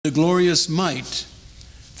the glorious might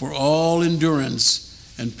for all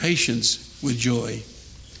endurance and patience with joy,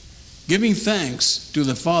 giving thanks to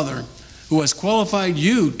the Father who has qualified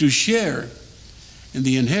you to share in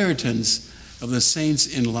the inheritance of the saints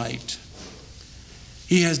in light.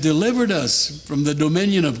 He has delivered us from the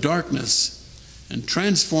dominion of darkness and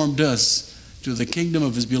transformed us to the kingdom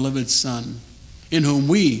of his beloved Son, in whom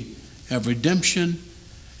we have redemption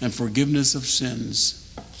and forgiveness of sins.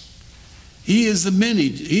 He is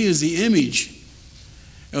the image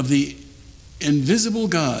of the invisible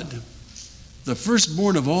God, the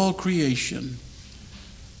firstborn of all creation.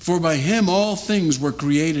 For by him all things were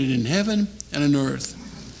created in heaven and on earth,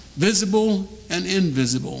 visible and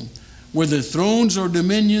invisible, whether thrones or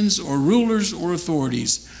dominions or rulers or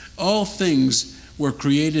authorities. All things were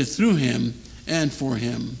created through him and for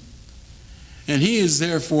him. And he is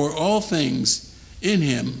therefore all things. In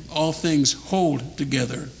him all things hold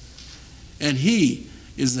together. And he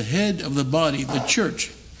is the head of the body, the church.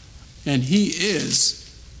 And he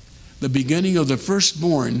is the beginning of the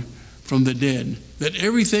firstborn from the dead, that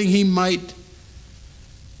everything he might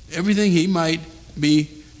be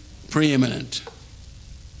preeminent.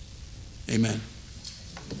 Amen.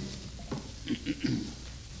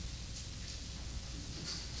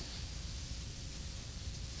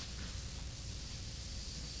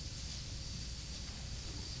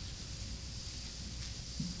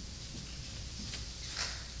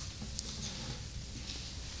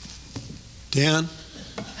 Dan?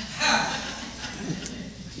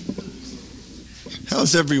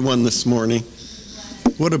 How's everyone this morning?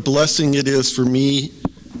 What a blessing it is for me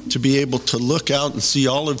to be able to look out and see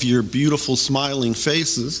all of your beautiful smiling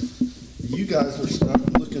faces. You guys are stuck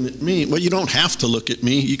looking at me. Well, you don't have to look at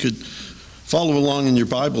me. You could follow along in your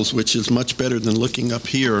Bibles, which is much better than looking up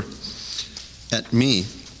here at me.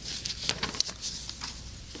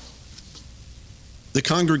 The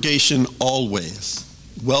congregation always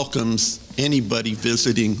welcomes anybody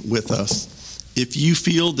visiting with us. If you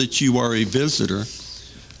feel that you are a visitor,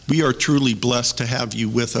 we are truly blessed to have you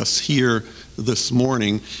with us here this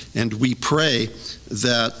morning, and we pray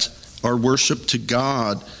that our worship to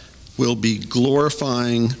God will be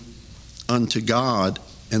glorifying unto God,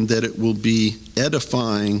 and that it will be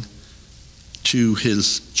edifying to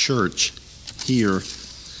his church here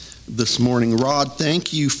this morning. Rod,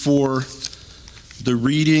 thank you for the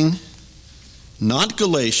reading, not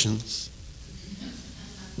Galatians,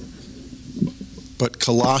 but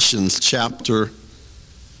Colossians chapter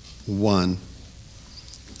 1.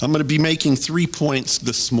 I'm going to be making 3 points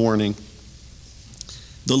this morning.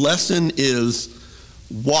 The lesson is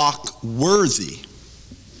walk worthy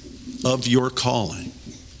of your calling.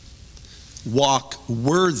 Walk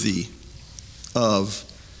worthy of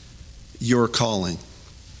your calling.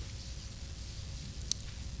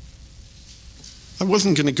 I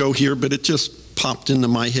wasn't going to go here, but it just popped into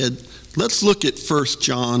my head. Let's look at 1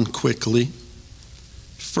 John quickly.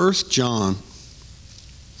 1 John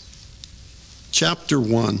chapter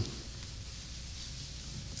 1.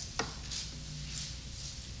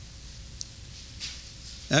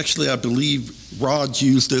 Actually, I believe Rod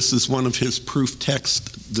used this as one of his proof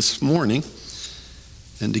texts this morning.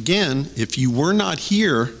 And again, if you were not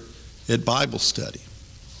here at Bible study,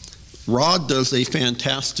 Rod does a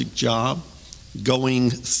fantastic job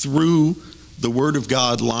going through the Word of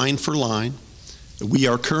God line for line. We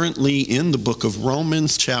are currently in the book of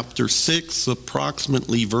Romans, chapter 6,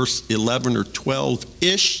 approximately verse 11 or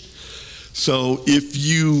 12-ish. So if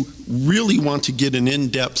you really want to get an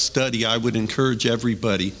in-depth study, I would encourage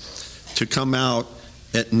everybody to come out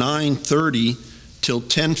at 9:30 till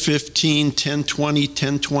 10:15, 10:20,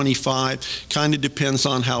 10:25. Kind of depends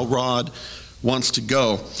on how Rod wants to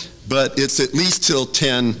go. But it's at least till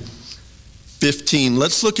 10:15.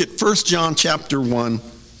 Let's look at 1 John chapter 1.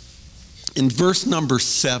 In verse number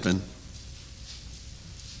 7,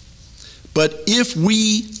 but if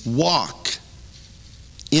we walk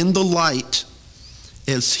in the light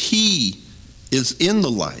as he is in the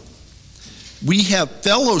light, we have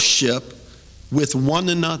fellowship with one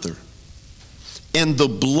another, and the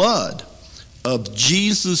blood of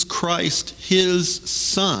Jesus Christ, his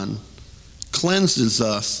Son, cleanses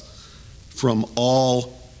us from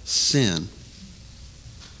all sin.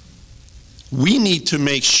 We need to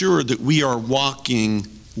make sure that we are walking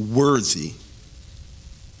worthy.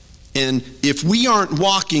 And if we aren't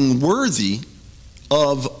walking worthy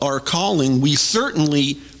of our calling, we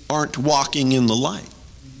certainly aren't walking in the light.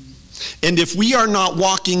 And if we are not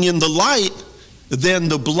walking in the light, then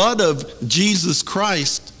the blood of Jesus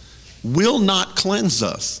Christ will not cleanse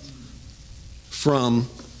us from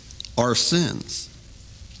our sins.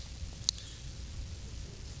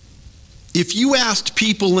 If you asked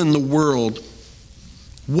people in the world,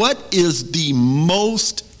 what is the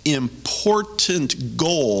most important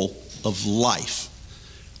goal of life?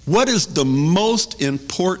 What is the most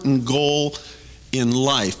important goal in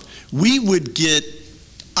life? We would get,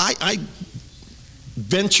 I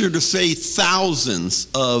venture to say, thousands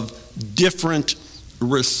of different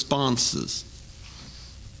responses.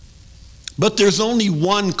 But there's only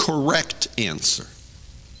one correct answer.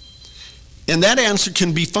 And that answer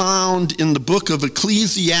can be found in the book of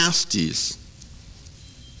Ecclesiastes,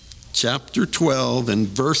 chapter 12 and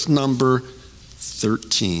verse number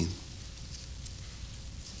 13.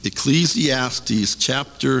 Ecclesiastes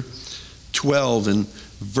chapter 12 and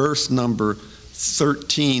verse number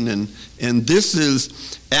 13. And this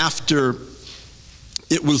is after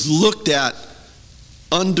it was looked at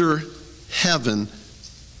under heaven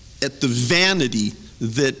at the vanity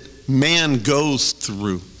that man goes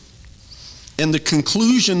through. And the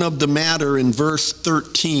conclusion of the matter in verse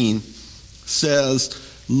 13 says,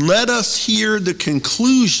 let us hear the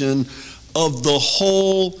conclusion of the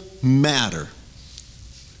whole matter.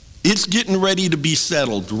 It's getting ready to be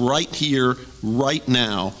settled right here, right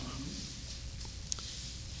now.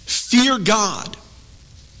 Fear God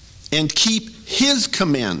and keep his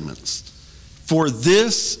commandments, for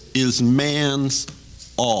this is man's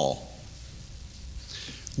all.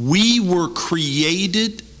 We were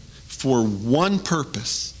created for one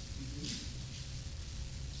purpose: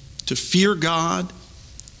 to fear God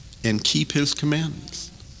and keep his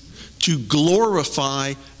commandments, to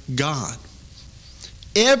glorify God.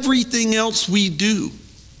 Everything else we do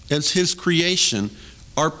as his creation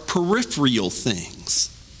are peripheral things.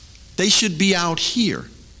 They should be out here.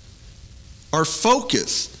 Our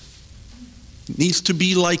focus needs to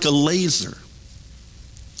be like a laser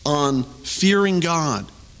on fearing God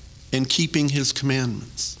and keeping his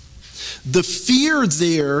commandments. The fear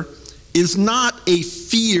there is not a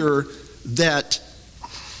fear that,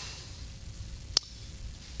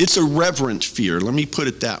 it's a reverent fear. Let me put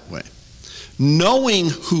it that way. Knowing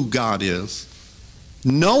who God is,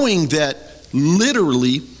 knowing that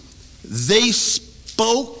literally they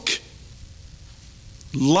spoke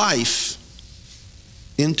life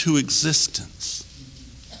into existence.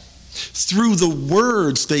 Through the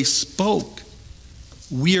words they spoke,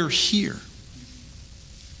 we're here.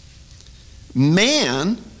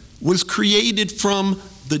 Man was created from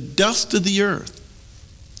the dust of the earth.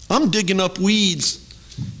 I'm digging up weeds.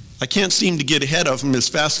 I can't seem to get ahead of them. As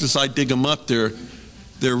fast as I dig them up, they're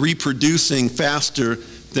reproducing faster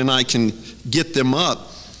than I can get them up.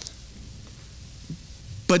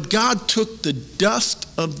 But God took the dust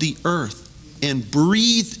of the earth and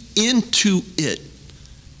breathed into it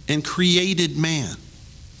and created man.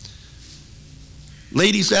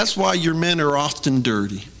 Ladies, that's why your men are often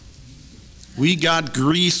dirty. We got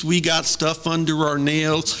grease, we got stuff under our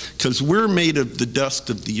nails, because we're made of the dust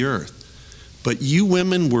of the earth. But you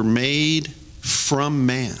women were made from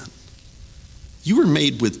man. You were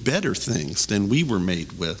made with better things than we were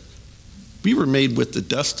made with. We were made with the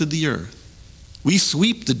dust of the earth. We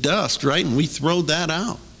sweep the dust, right, and we throw that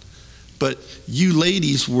out. But you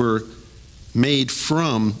ladies were made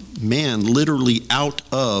from man, literally out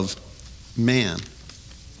of man.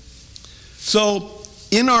 So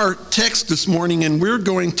in our text this morning, and we're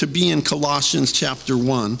going to be in Colossians chapter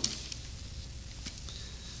 1,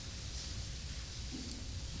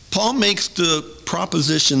 Paul makes the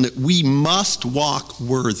proposition that we must walk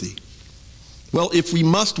worthy. Well, if we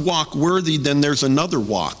must walk worthy, then there's another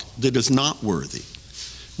walk that is not worthy.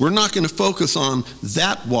 We're not going to focus on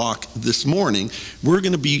that walk this morning. We're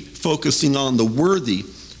going to be focusing on the worthy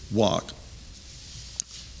walk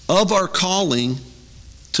of our calling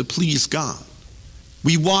to please God.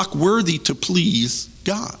 We walk worthy to please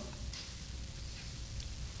God.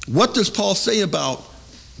 What does Paul say about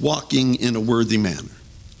walking in a worthy manner?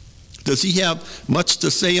 Does he have much to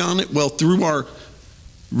say on it? Well, through our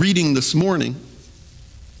reading this morning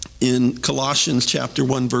in Colossians chapter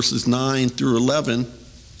 1, verses 9 through 11,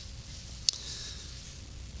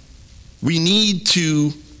 we need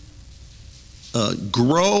to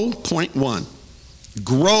grow, point one,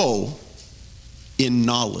 grow in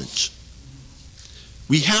knowledge.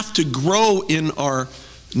 We have to grow in our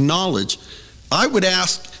knowledge. I would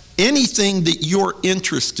ask, anything that you're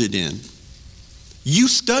interested in, you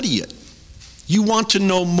study it. You want to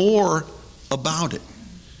know more about it.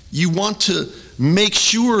 You want to make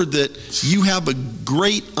sure that you have a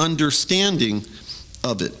great understanding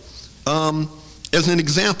of it. As an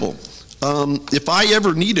example, if I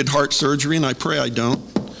ever needed heart surgery, and I pray I don't,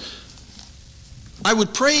 I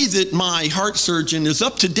would pray that my heart surgeon is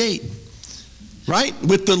up to date, right,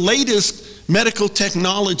 with the latest medical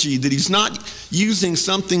technology, that he's not using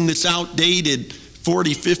something that's outdated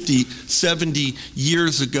 40, 50, 70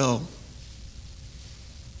 years ago.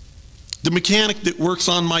 The mechanic that works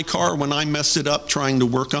on my car when I mess it up trying to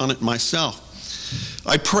work on it myself.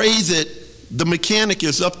 I pray that the mechanic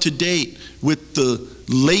is up to date with the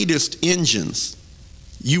latest engines.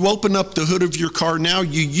 You open up the hood of your car now,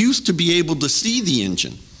 you used to be able to see the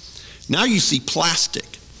engine. Now you see plastic,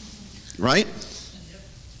 right?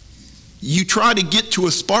 You try to get to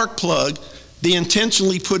a spark plug, they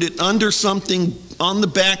intentionally put it under something on the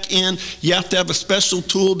back end. You have to have a special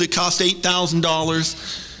tool that costs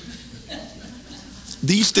 $8,000.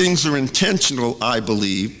 These things are intentional, I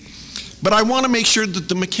believe. But I want to make sure that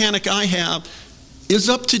the mechanic I have is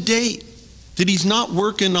up to date, that he's not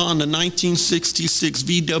working on a 1966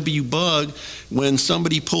 VW Bug when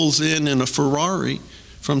somebody pulls in a Ferrari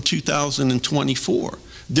from 2024.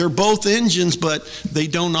 They're both engines, but they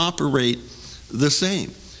don't operate the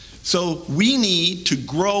same. So we need to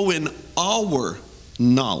grow in our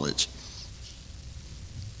knowledge.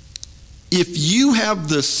 If you have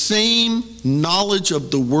the same knowledge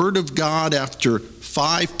of the Word of God after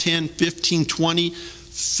 5, 10, 15, 20,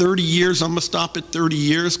 30 years, I'm going to stop at 30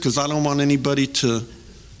 years because I don't want anybody to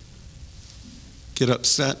get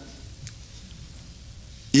upset.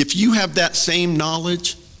 If you have that same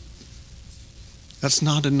knowledge, that's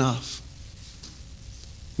not enough.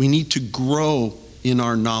 We need to grow in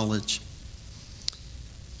our knowledge.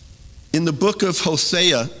 In the book of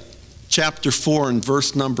Hosea, chapter 4 and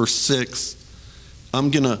verse number 6,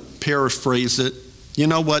 I'm going to paraphrase it. You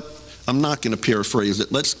know what? I'm not going to paraphrase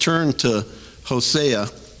it. Let's turn to Hosea,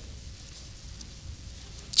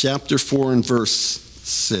 chapter 4 and verse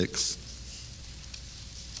 6.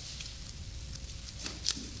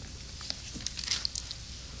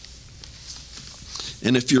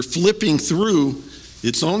 And if you're flipping through,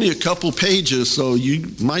 it's only a couple pages, so you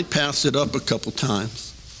might pass it up a couple times.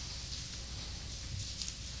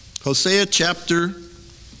 Hosea chapter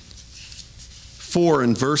 4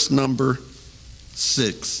 and verse number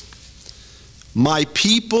 6. My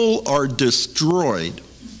people are destroyed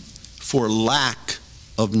for lack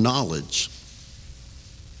of knowledge.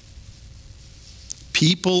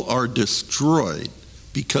 People are destroyed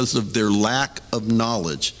because of their lack of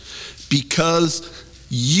knowledge. Because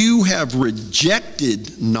you have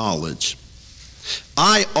rejected knowledge,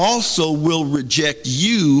 I also will reject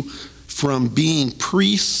you from being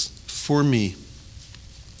priests for me.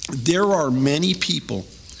 There are many people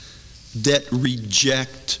that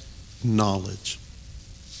reject knowledge.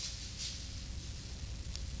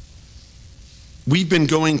 We've been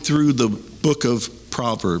going through the book of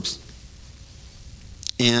Proverbs,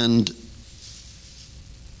 and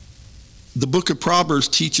the book of Proverbs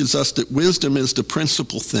teaches us that wisdom is the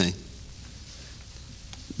principal thing.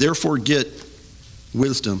 Therefore, get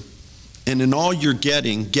wisdom. And in all you're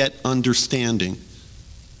getting, get understanding.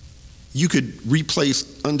 You could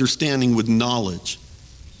replace understanding with knowledge.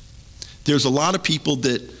 There's a lot of people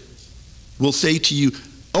that will say to you,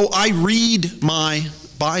 oh, I read my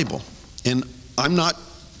Bible. And I'm not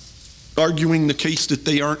arguing the case that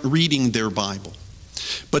they aren't reading their Bible.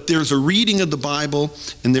 But there's a reading of the Bible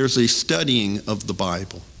and there's a studying of the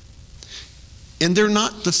Bible. And they're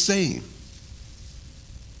not the same.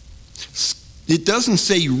 It doesn't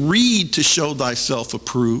say read to show thyself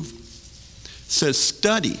approved. It says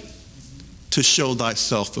study to show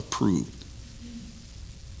thyself approved.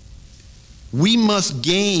 We must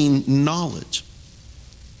gain knowledge.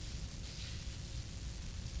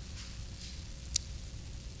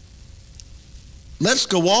 Let's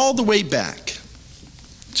go all the way back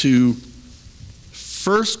to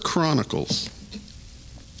 1 Chronicles.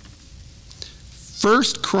 1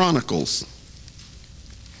 Chronicles.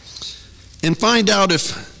 And find out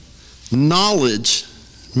if knowledge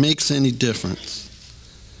makes any difference.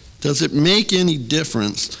 Does it make any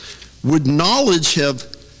difference? Would knowledge have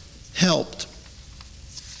helped?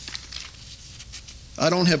 I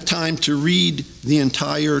don't have time to read the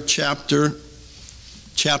entire chapter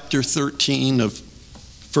 13 of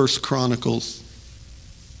 1 Chronicles.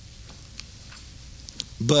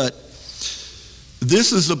 But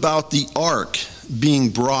this is about the ark being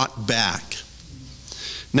brought back.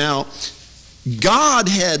 Now, God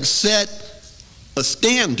had set a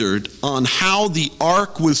standard on how the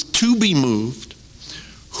ark was to be moved,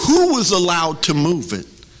 who was allowed to move it,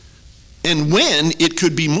 and when it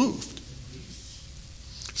could be moved.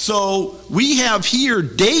 So we have here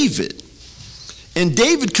David, and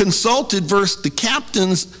David consulted the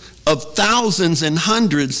captains of thousands and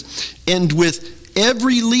hundreds, and with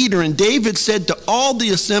every leader, and David said to all the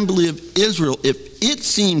assembly of Israel, if it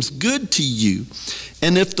seems good to you,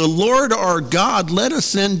 And if the Lord our God let us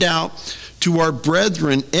send out to our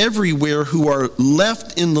brethren everywhere who are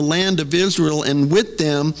left in the land of Israel, and with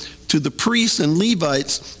them to the priests and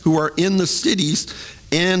Levites who are in the cities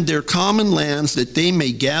and their common lands, that they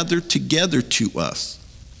may gather together to us.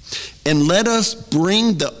 And let us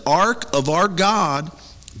bring the ark of our God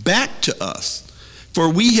back to us, for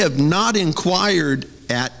we have not inquired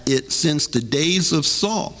at it since the days of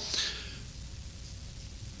Saul.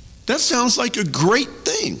 That sounds like a great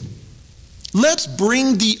thing. Let's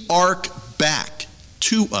bring the ark back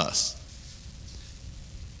to us.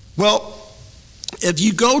 Well, if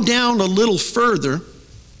you go down a little further,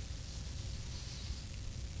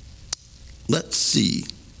 let's see.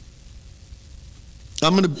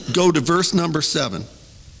 I'm going to go to verse number 7.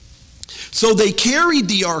 So they carried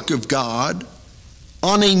the ark of God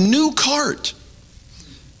on a new cart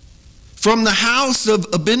from the house of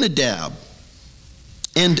Abinadab,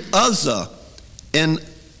 and Uzzah and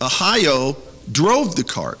Ahio drove the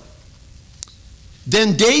cart.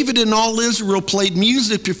 Then David and all Israel played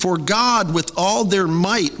music before God with all their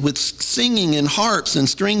might, with singing and harps and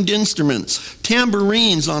stringed instruments,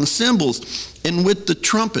 tambourines on cymbals, and with the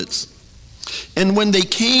trumpets. And when they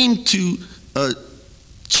came to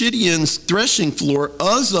Chidion's threshing floor,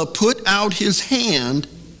 Uzzah put out his hand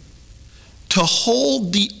to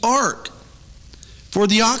hold the ark, for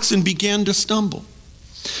the oxen began to stumble.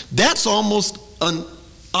 That's almost an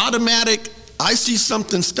automatic, I see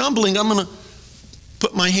something stumbling, I'm going to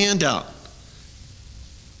put my hand out.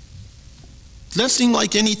 Does that seem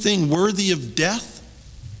like anything worthy of death?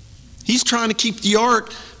 He's trying to keep the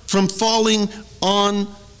ark from falling on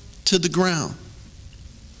to the ground.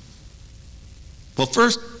 Well,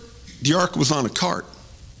 first, the ark was on a cart.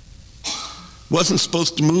 Wasn't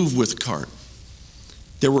supposed to move with a cart.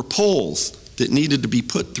 There were poles that needed to be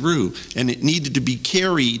put through, and it needed to be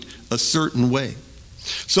carried a certain way.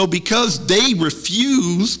 So because they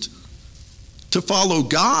refused to follow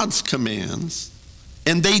God's commands,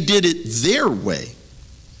 and they did it their way,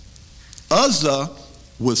 Uzzah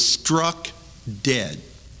was struck dead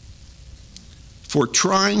for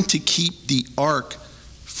trying to keep the ark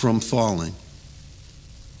from falling.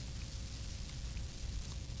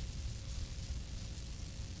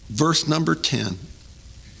 Verse number 10.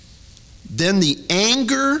 Then the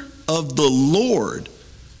anger of the Lord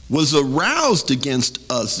was aroused against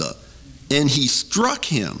Uzzah, and he struck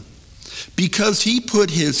him because he put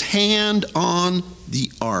his hand on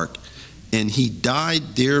the ark, and he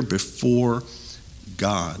died there before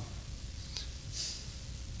God.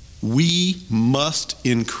 We must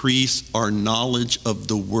increase our knowledge of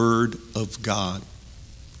the Word of God.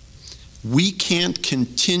 We can't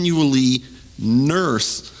continually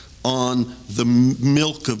nurse on the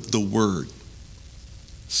milk of the Word.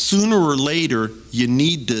 Sooner or later, you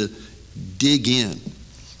need to dig in,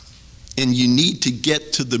 and you need to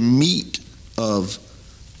get to the meat of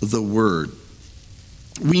the Word.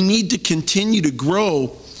 We need to continue to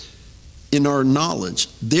grow in our knowledge.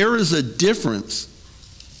 There is a difference.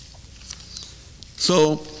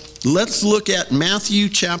 So let's look at Matthew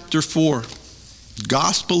chapter 4.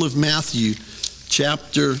 Gospel of Matthew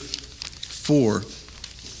chapter 4.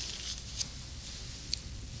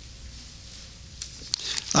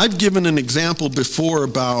 I've given an example before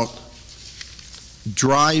about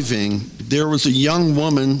driving. There was a young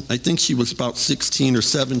woman, I think she was about 16 or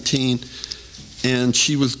 17, and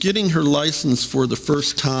she was getting her license for the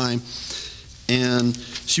first time, and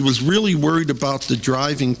she was really worried about the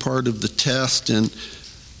driving part of the test. And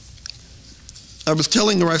I was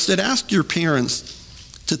telling her, I said, ask your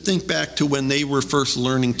parents to think back to when they were first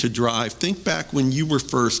learning to drive. Think back when you were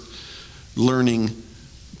first learning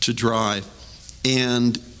to drive.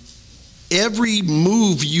 And every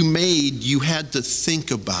move you made, you had to think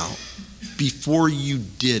about before you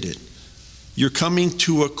did it. You're coming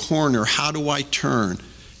to a corner. How do I turn?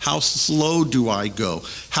 How slow do I go?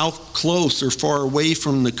 How close or far away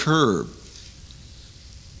from the curb?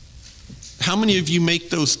 How many of you make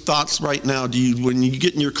those thoughts right now? Do you, when you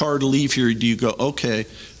get in your car to leave here, do you go, okay,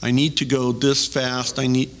 I need to go this fast,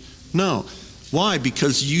 No. Why?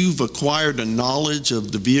 Because you've acquired a knowledge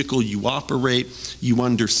of the vehicle you operate, you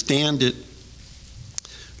understand it.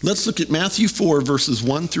 Let's look at Matthew 4, verses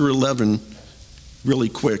 1 through 11 really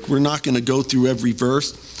quick. We're not going to go through every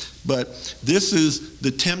verse, but this is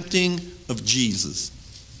the tempting of Jesus.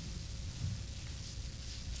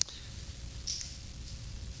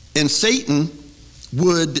 And Satan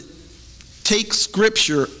would take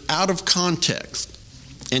Scripture out of context,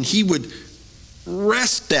 and he would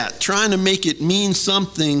wrest that, trying to make it mean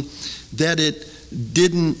something that it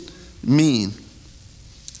didn't mean.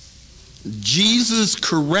 Jesus'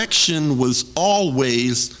 correction was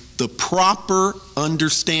always the proper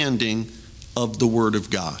understanding of the Word of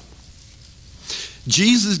God.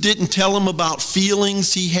 Jesus didn't tell him about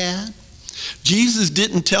feelings he had. Jesus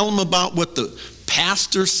didn't tell him about what the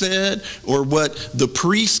pastor said or what the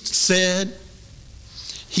priest said.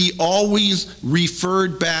 He always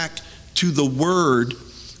referred back to the Word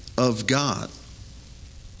of God.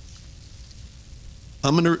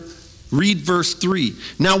 I'm going to read verse 3.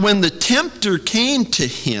 Now when the tempter came to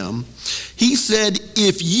him, he said,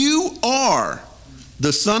 "If you are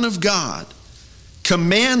the Son of God,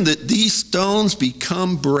 command that these stones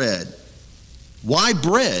become bread." Why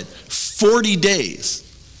bread? 40 days,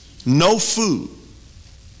 no food.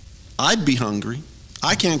 I'd be hungry.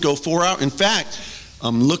 I can't go 4 hours. In fact,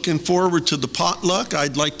 I'm looking forward to the potluck.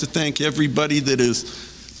 I'd like to thank everybody that is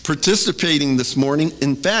participating this morning.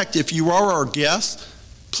 In fact, if you are our guests,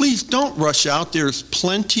 please don't rush out. There's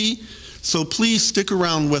plenty. So please stick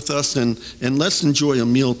around with us and let's enjoy a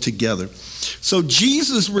meal together. So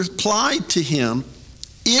Jesus replied to him,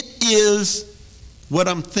 "It is what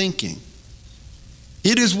I'm thinking.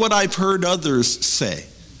 It is what I've heard others say.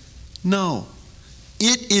 No,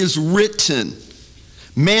 it is written,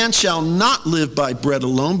 man shall not live by bread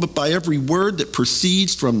alone, but by every word that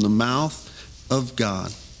proceeds from the mouth of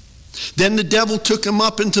God." Then the devil took him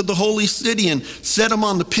up into the holy city and set him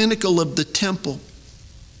on the pinnacle of the temple.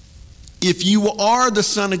 "If you are the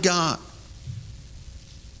Son of God."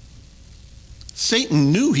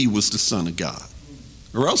 Satan knew he was the Son of God,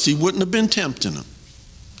 or else he wouldn't have been tempting him.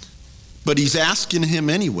 But he's asking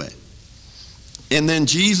him anyway. And then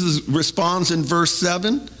Jesus responds in verse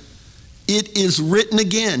 7, "It is written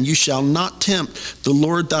again, you shall not tempt the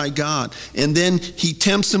Lord thy God." And then he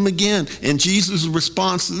tempts him again. And Jesus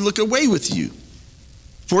responds, "Look, away with you.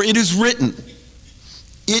 For it is written."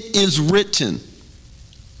 It is written.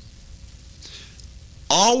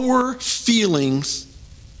 Our feelings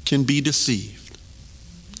can be deceived.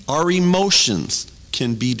 Our emotions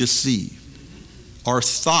can be deceived. Our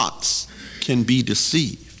thoughts can be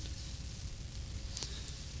deceived.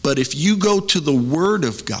 But if you go to the Word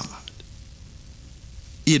of God,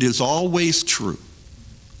 it is always true.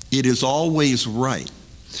 It is always right.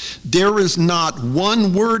 There is not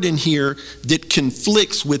one word in here that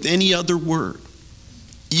conflicts with any other word.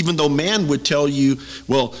 Even though man would tell you,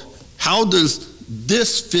 well, how does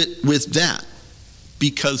this fit with that?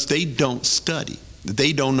 Because they don't study.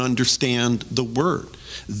 They don't understand the Word.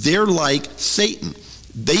 They're like Satan.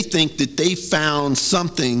 They think that they found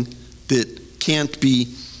something that can't be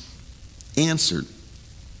answered.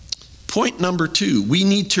 Point number 2, we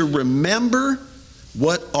need to remember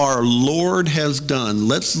what our Lord has done.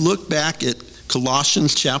 Let's look back at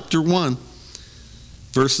Colossians chapter 1,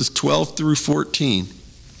 verses 12 through 14.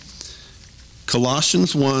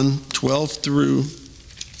 Colossians 1, 12 through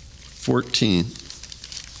 14.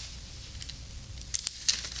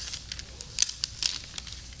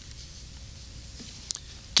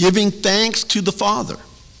 "Giving thanks to the Father,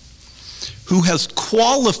 who has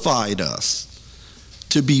qualified us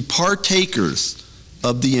to be partakers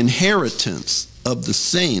of the inheritance of the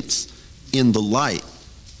saints in the light.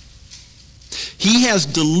 He has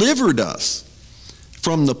delivered us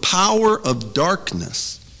from the power of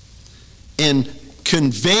darkness and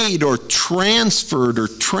conveyed or transferred or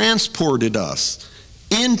transported us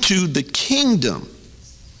into the kingdom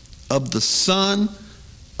of the Son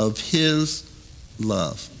of His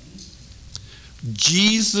love."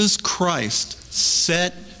 Jesus Christ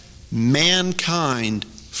set mankind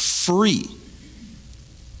free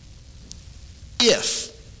if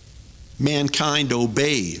mankind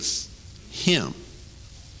obeys Him.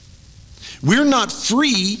 We're not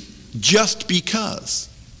free just because.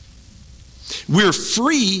 We're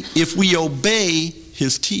free if we obey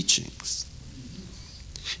His teachings.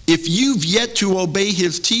 If you've yet to obey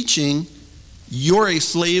His teaching, you're a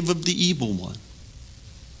slave of the evil one.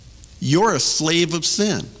 You're a slave of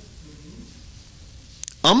sin.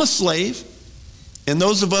 I'm a slave, and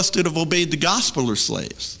those of us that have obeyed the gospel are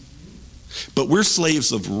slaves. But we're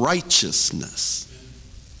slaves of righteousness.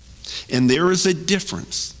 And there is a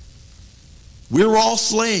difference. We're all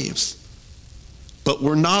slaves, but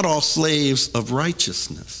we're not all slaves of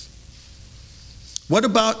righteousness. What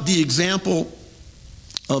about the example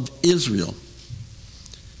of Israel?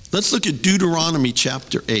 Let's look at Deuteronomy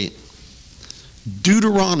chapter 8.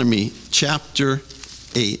 Deuteronomy chapter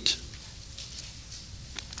 8.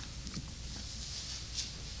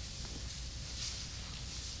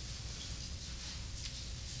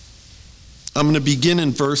 I'm going to begin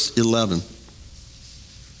in verse 11.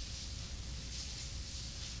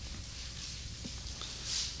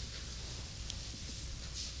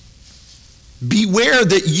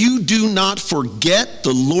 beware that you do not forget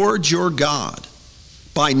the Lord your God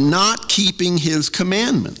by not keeping his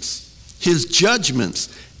commandments, his judgments,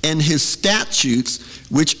 and his statutes,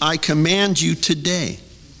 which I command you today.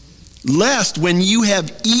 Lest when you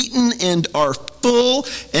have eaten and are full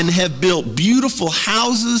and have built beautiful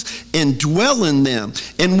houses and dwell in them,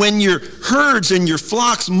 and when your herds and your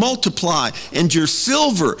flocks multiply, and your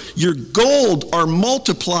silver, your gold are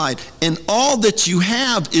multiplied, and all that you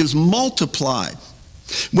have is multiplied,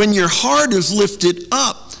 when your heart is lifted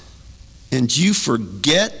up, and you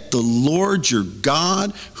forget the Lord your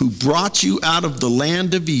God, who brought you out of the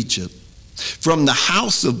land of Egypt, from the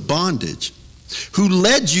house of bondage, who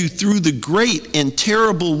led you through the great and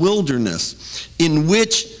terrible wilderness, in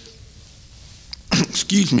which,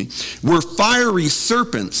 were fiery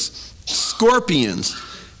serpents, scorpions,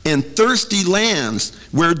 and thirsty lands,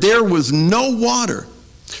 where there was no water,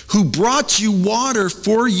 who brought you water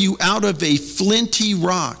for you out of a flinty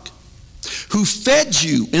rock, who fed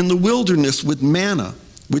you in the wilderness with manna,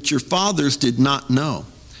 which your fathers did not know,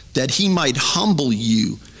 that he might humble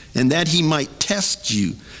you, and that he might test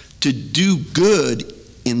you, to do good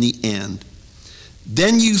in the end.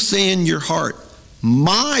 Then you say in your heart,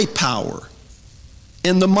 my power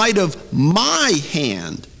and the might of my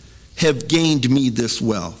hand have gained me this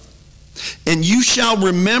wealth. And you shall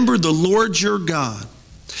remember the Lord your God,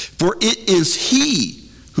 for it is he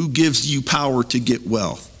who gives you power to get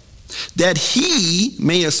wealth, that he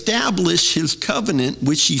may establish his covenant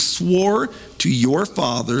which he swore to your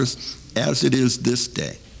fathers, as it is this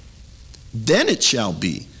day. Then it shall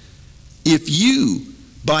be, if you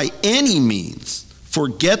by any means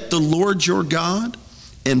forget the Lord your God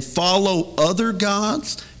and follow other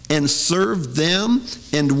gods and serve them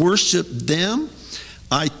and worship them,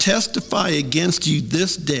 I testify against you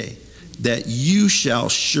this day that you shall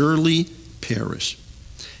surely perish.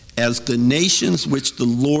 As the nations which the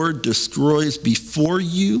Lord destroys before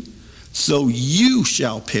you, so you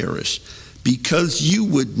shall perish, because you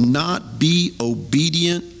would not be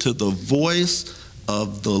obedient to the voice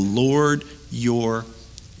of the Lord your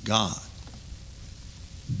God.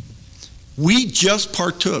 We just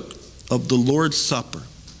partook of the Lord's Supper.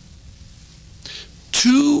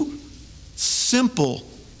 Two simple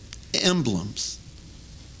emblems.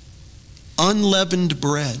 Unleavened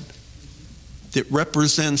bread that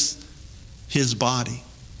represents his body,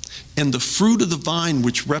 and the fruit of the vine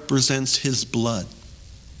which represents his blood.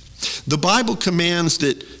 The Bible commands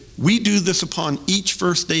that we do this upon each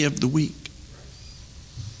first day of the week.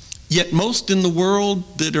 Yet most in the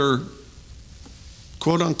world that are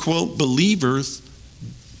quote-unquote believers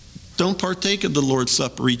don't partake of the Lord's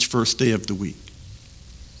Supper each first day of the week.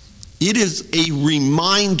 It is a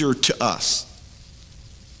reminder to us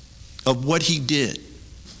of what he did.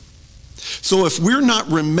 So if we're not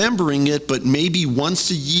remembering it, but maybe once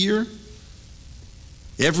a year,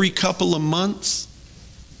 every couple of months,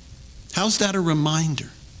 how's that a reminder?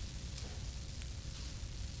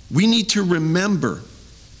 We need to remember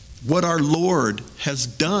what our Lord has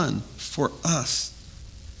done for us.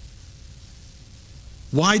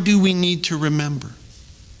 Why do we need to remember?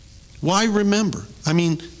 Why remember? I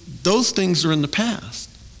mean, those things are in the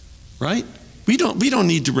past, right? We don't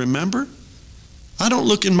need to remember. I don't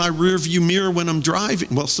look in my rear view mirror when I'm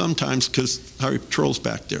driving. Well, sometimes, because our patrol's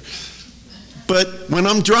back there. But when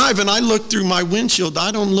I'm driving, I look through my windshield.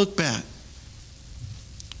 I don't look back.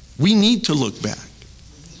 We need to look back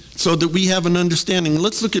so that we have an understanding.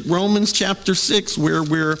 Let's look at Romans chapter 6, where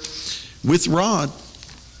we're with Rod.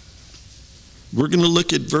 We're going to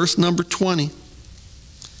look at verse number 20.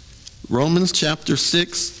 Romans chapter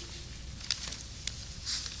 6,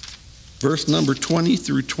 verse number 20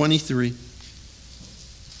 through 23.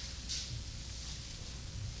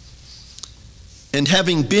 And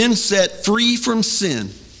having been set free from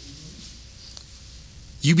sin,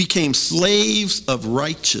 you became slaves of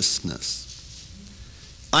righteousness.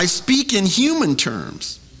 I speak in human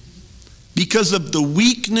terms because of the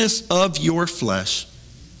weakness of your flesh.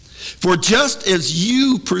 For just as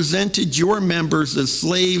you presented your members as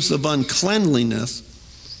slaves of uncleanliness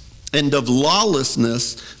and of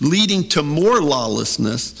lawlessness, leading to more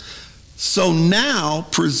lawlessness, so now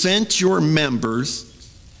present your members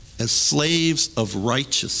as slaves of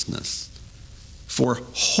righteousness for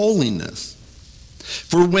holiness.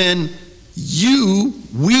 For when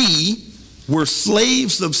we were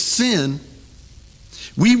slaves of sin,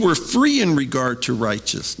 we were free in regard to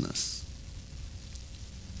righteousness.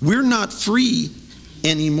 We're not free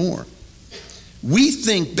anymore. We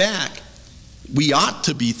think back. We ought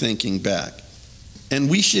to be thinking back. And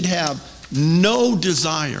we should have no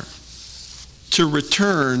desire to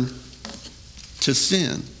return to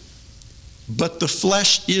sin. but the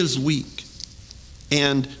flesh is weak.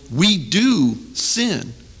 And we do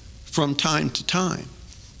sin from time to time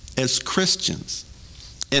as Christians.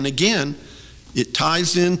 And again, it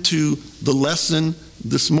ties into the lesson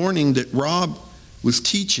this morning that Rob was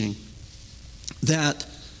teaching, that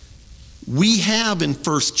we have in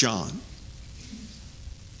 1 John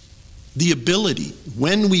the ability,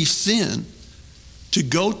 when we sin, to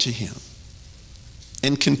go to him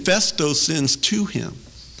and confess those sins to him.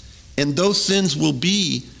 And those sins will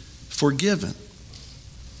be forgiven.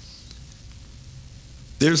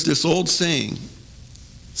 There's this old saying,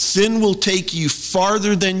 sin will take you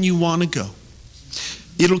farther than you want to go.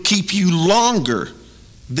 It'll keep you longer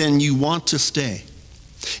than you want to stay.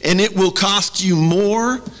 And it will cost you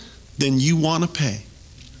more than you want to pay.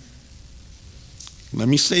 Let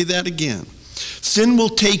me say that again. Sin will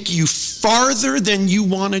take you farther than you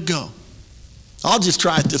want to go. I'll just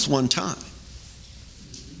try it this one time.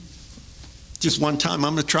 Just one time.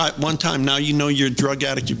 I'm going to try it one time. Now you know you're a drug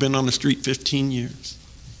addict. You've been on the street 15 years.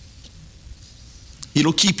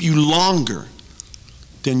 It'll keep you longer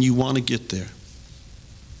than you want to get there.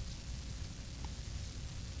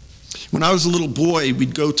 When I was a little boy,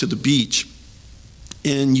 we'd go to the beach,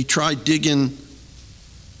 and you try digging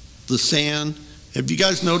the sand. Have you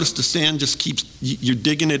guys noticed the sand just keeps, you're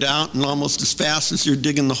digging it out, and almost as fast as you're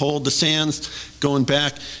digging the hole, the sand's going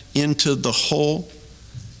back into the hole?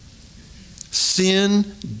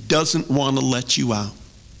 Sin doesn't want to let you out.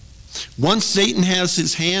 Once Satan has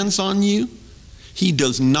his hands on you, he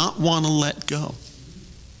does not want to let go.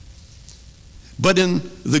 But in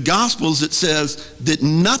the Gospels it says that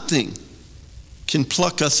nothing can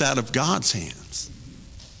pluck us out of God's hands.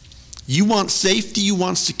 You want safety, you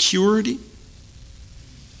want security?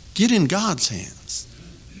 Get in God's hands.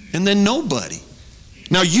 And then nobody.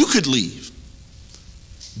 Now you could leave,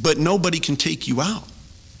 but nobody can take you out.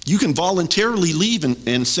 You can voluntarily leave,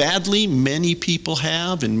 and sadly many people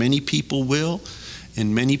have, and many people will,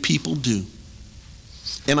 and many people do.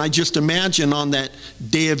 And I just imagine on that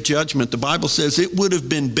day of judgment, the Bible says it would have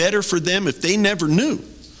been better for them if they never knew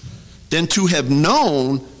than to have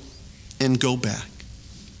known and go back.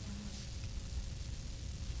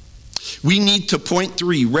 We need to, point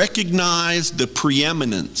 3, recognize the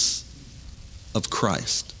preeminence of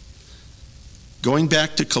Christ. Going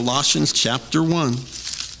back to Colossians chapter 1,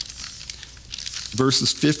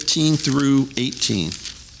 verses 15 through 18.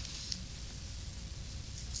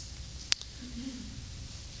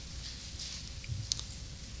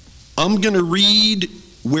 I'm going to read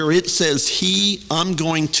where it says he. I'm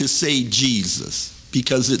going to say Jesus,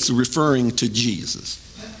 because it's referring to Jesus.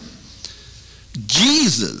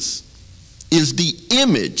 Jesus is the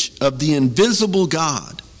image of the invisible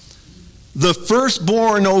God, the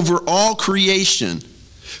firstborn over all creation.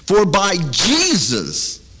 For by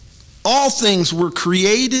Jesus all things were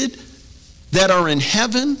created that are in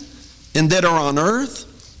heaven and that are on earth,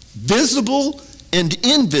 visible and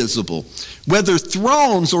invisible, whether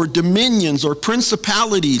thrones or dominions or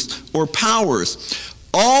principalities or powers.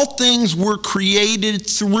 All things were created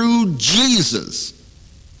through Jesus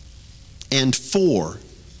and for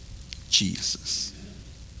Jesus.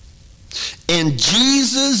 And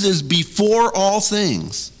Jesus is before all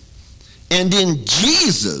things, and in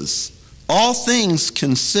Jesus all things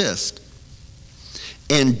consist.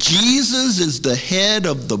 And Jesus is the head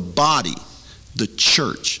of the body, the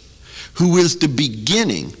church, who is the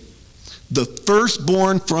beginning, the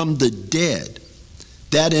firstborn from the dead,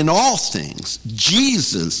 that in all things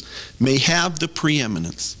Jesus may have the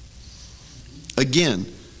preeminence. Again,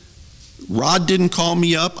 Rod didn't call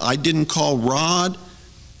me up, I didn't call Rod,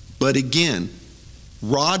 but again,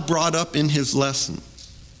 Rod brought up in his lesson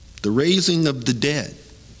the raising of the dead,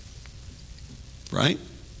 right?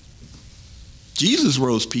 Jesus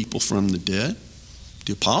rose people from the dead.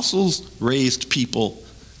 The apostles raised people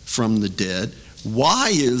from the dead. Why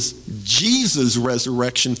is Jesus'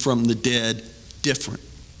 resurrection from the dead different?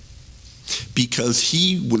 Because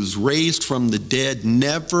he was raised from the dead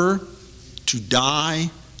never to die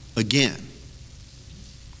again.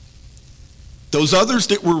 Those others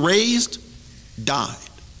that were raised died.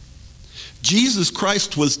 Jesus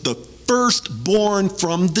Christ was the firstborn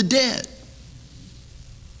from the dead.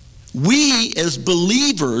 We as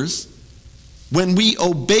believers, when we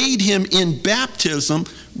obeyed him in baptism,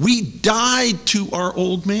 we died to our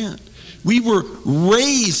old man. We were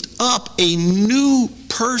raised up a new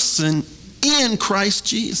person in Christ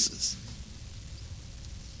Jesus.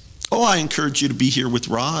 Oh, I encourage you to be here with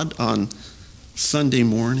Rod on Sunday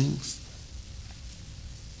mornings.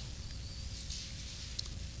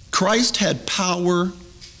 Christ had power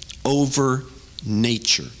over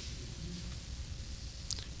nature.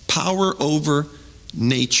 power over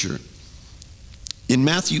nature. In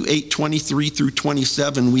Matthew 8:23 through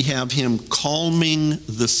 27, we have him calming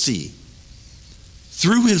the sea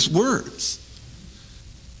through his words.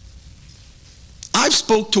 I've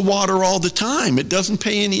spoke to water all the time. It doesn't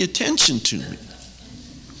pay any attention to me.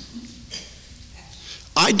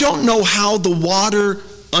 I don't know how the water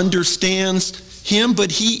understands him,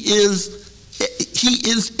 but he is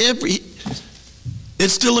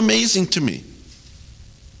it's still amazing to me.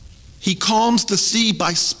 He calms the sea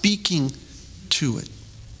by speaking to it.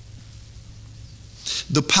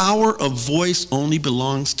 The power of voice only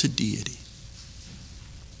belongs to deity.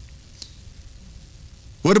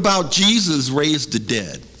 What about Jesus raised the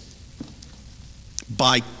dead?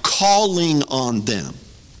 By calling on them.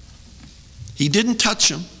 He didn't touch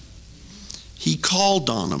them. He called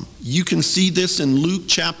on them. You can see this in Luke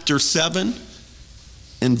chapter 7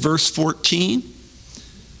 and verse 14.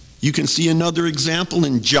 You can see another example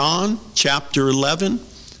in John chapter 11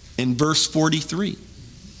 and verse 43.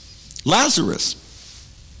 Lazarus,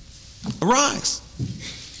 arise.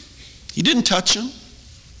 He didn't touch him.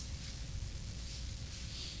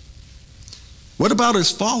 What about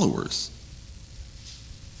his followers?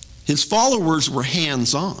 His followers were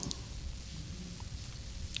hands-on.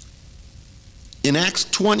 In Acts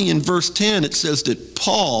 20 and verse 10, it says that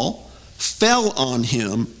Paul fell on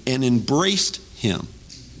him and embraced him,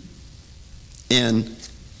 and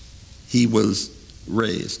he was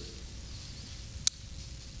raised.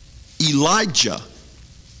 Elijah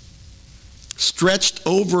stretched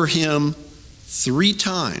over him 3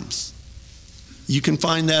 times. You can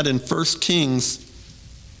find that in 1 Kings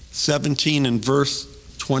 17 and verse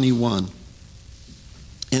 21.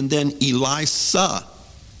 And then Elisha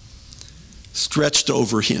stretched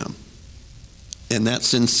over him. And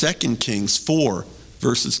that's in 2 Kings 4,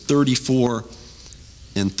 verses 34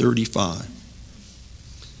 and 35.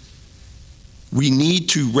 We need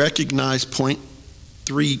to recognize, point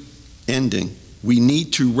 3 ending, we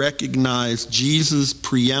need to recognize Jesus'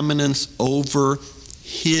 preeminence over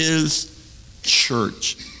his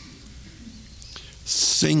church.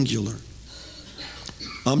 Singular.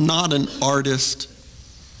 I'm not an artist,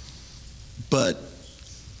 but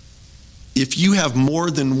if you have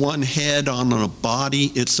more than one head on a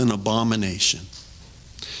body, it's an abomination.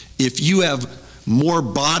 If you have more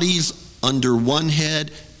bodies under one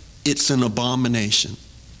head, it's an abomination.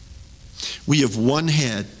 We have one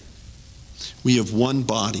head. We have one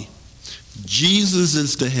body. Jesus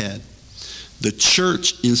is the head. The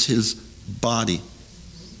church is his body.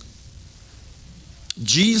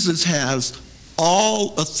 Jesus has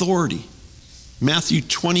all authority. Matthew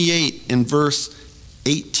 28 and verse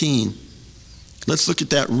 18. Let's look at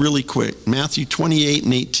that really quick. Matthew 28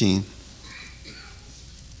 and 18.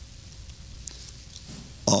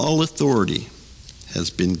 All authority has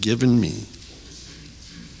been given me.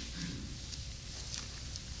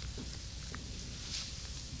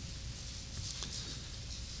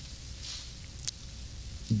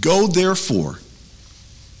 Go therefore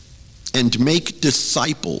and make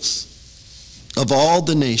disciples of all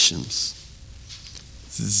the nations.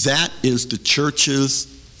 That is the church's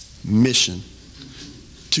mission,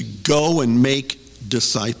 to go and make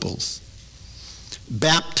disciples,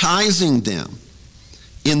 baptizing them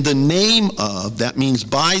in the name of, that means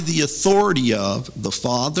by the authority of, the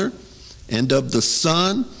Father and of the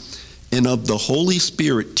Son and of the Holy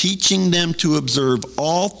Spirit, teaching them to observe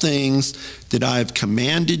all things that I have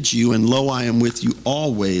commanded you, and lo, I am with you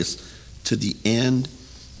always to the end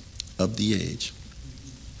of the age.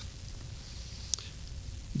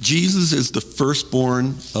 Jesus is the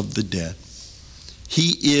firstborn of the dead.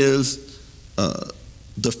 He is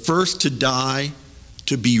the first to die,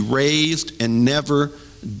 to be raised, and never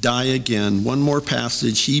die again. One more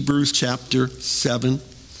passage, Hebrews chapter 7,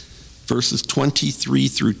 verses 23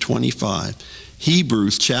 through 25.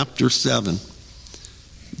 Hebrews chapter 7,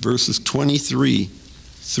 verses 23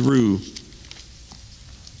 through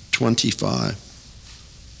 25.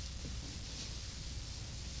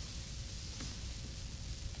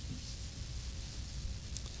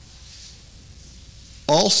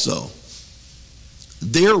 Also,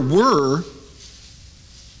 there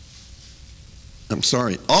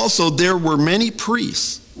were many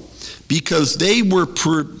priests, because they were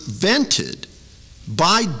prevented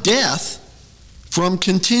by death from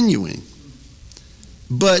continuing.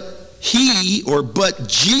 But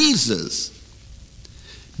Jesus,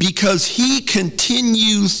 because he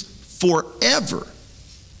continues forever,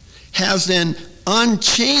 has an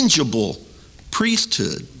unchangeable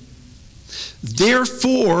priesthood.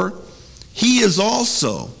 Therefore, he is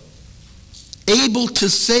also able to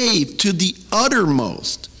save to the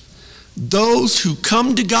uttermost those who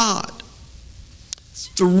come to God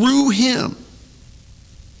through him,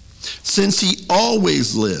 since he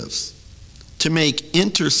always lives to make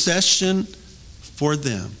intercession for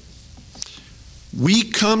them. We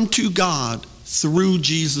come to God through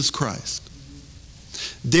Jesus Christ.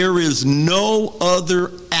 There is no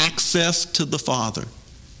other access to the Father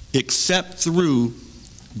except through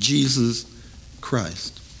Jesus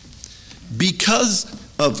Christ. Because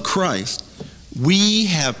of Christ, we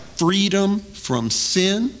have freedom from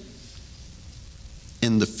sin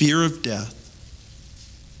and the fear of death.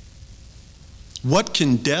 What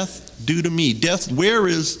can death do to me? Death, where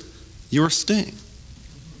is your sting?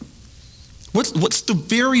 What's the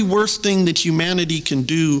very worst thing that humanity can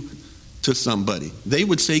do to somebody? They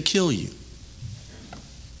would say, kill you.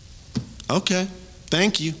 Okay,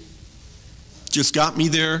 thank you. Just got me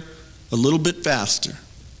there a little bit faster.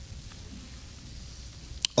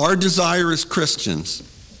 Our desire as Christians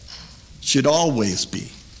should always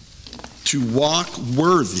be to walk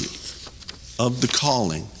worthy of the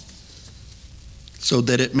calling so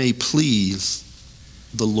that it may please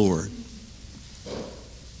the Lord.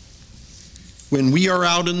 When we are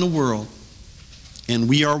out in the world and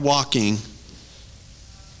we are walking,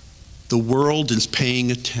 the world is paying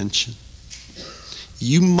attention.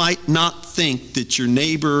 You might not think that your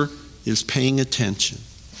neighbor is paying attention.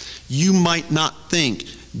 You might not think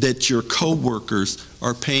that your coworkers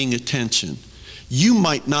are paying attention. You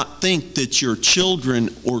might not think that your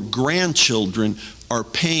children or grandchildren are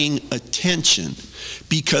paying attention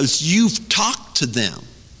because you've talked to them.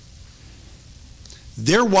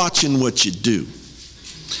 They're watching what you do.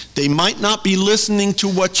 They might not be listening to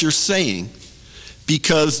what you're saying,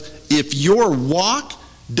 because if your walk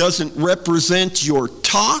doesn't represent your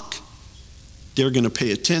talk, they're going to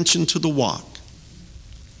pay attention to the walk.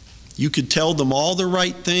 You could tell them all the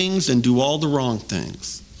right things and do all the wrong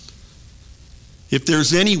things. If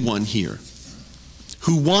there's anyone here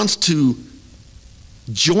who wants to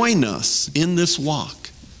join us in this walk,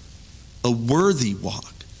 a worthy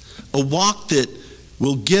walk, a walk that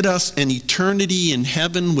will get us an eternity in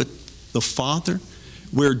heaven with the Father,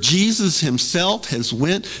 where Jesus himself has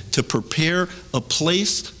went to prepare a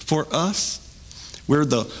place for us, where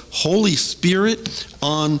the Holy Spirit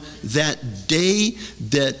on that day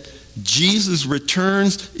that Jesus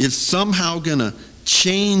returns is somehow going to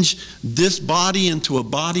change this body into a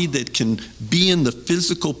body that can be in the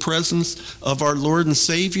physical presence of our Lord and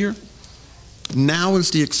Savior. Now is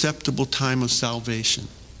the acceptable time of salvation.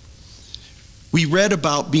 We read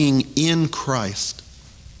about being in Christ.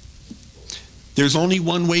 There's only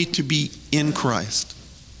one way to be in Christ.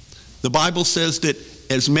 The Bible says that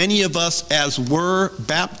as many of us as were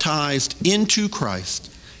baptized into Christ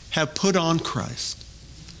have put on Christ.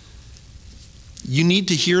 You need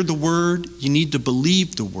to hear the word. You need to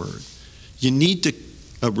believe the word. You need to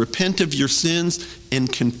repent of your sins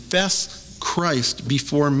and confess Christ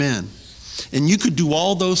before men. And you could do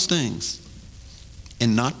all those things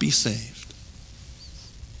and not be saved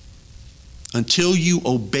until you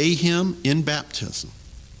obey him in baptism.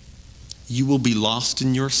 You will be lost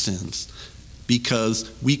in your sins,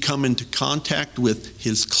 because we come into contact with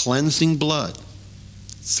his cleansing blood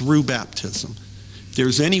through baptism. If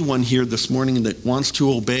there's anyone here this morning that wants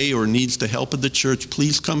to obey or needs the help of the church,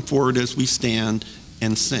 please come forward as we stand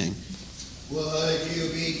and sing. Would you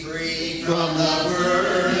be free from the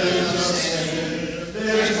burden of sin?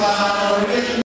 There's power in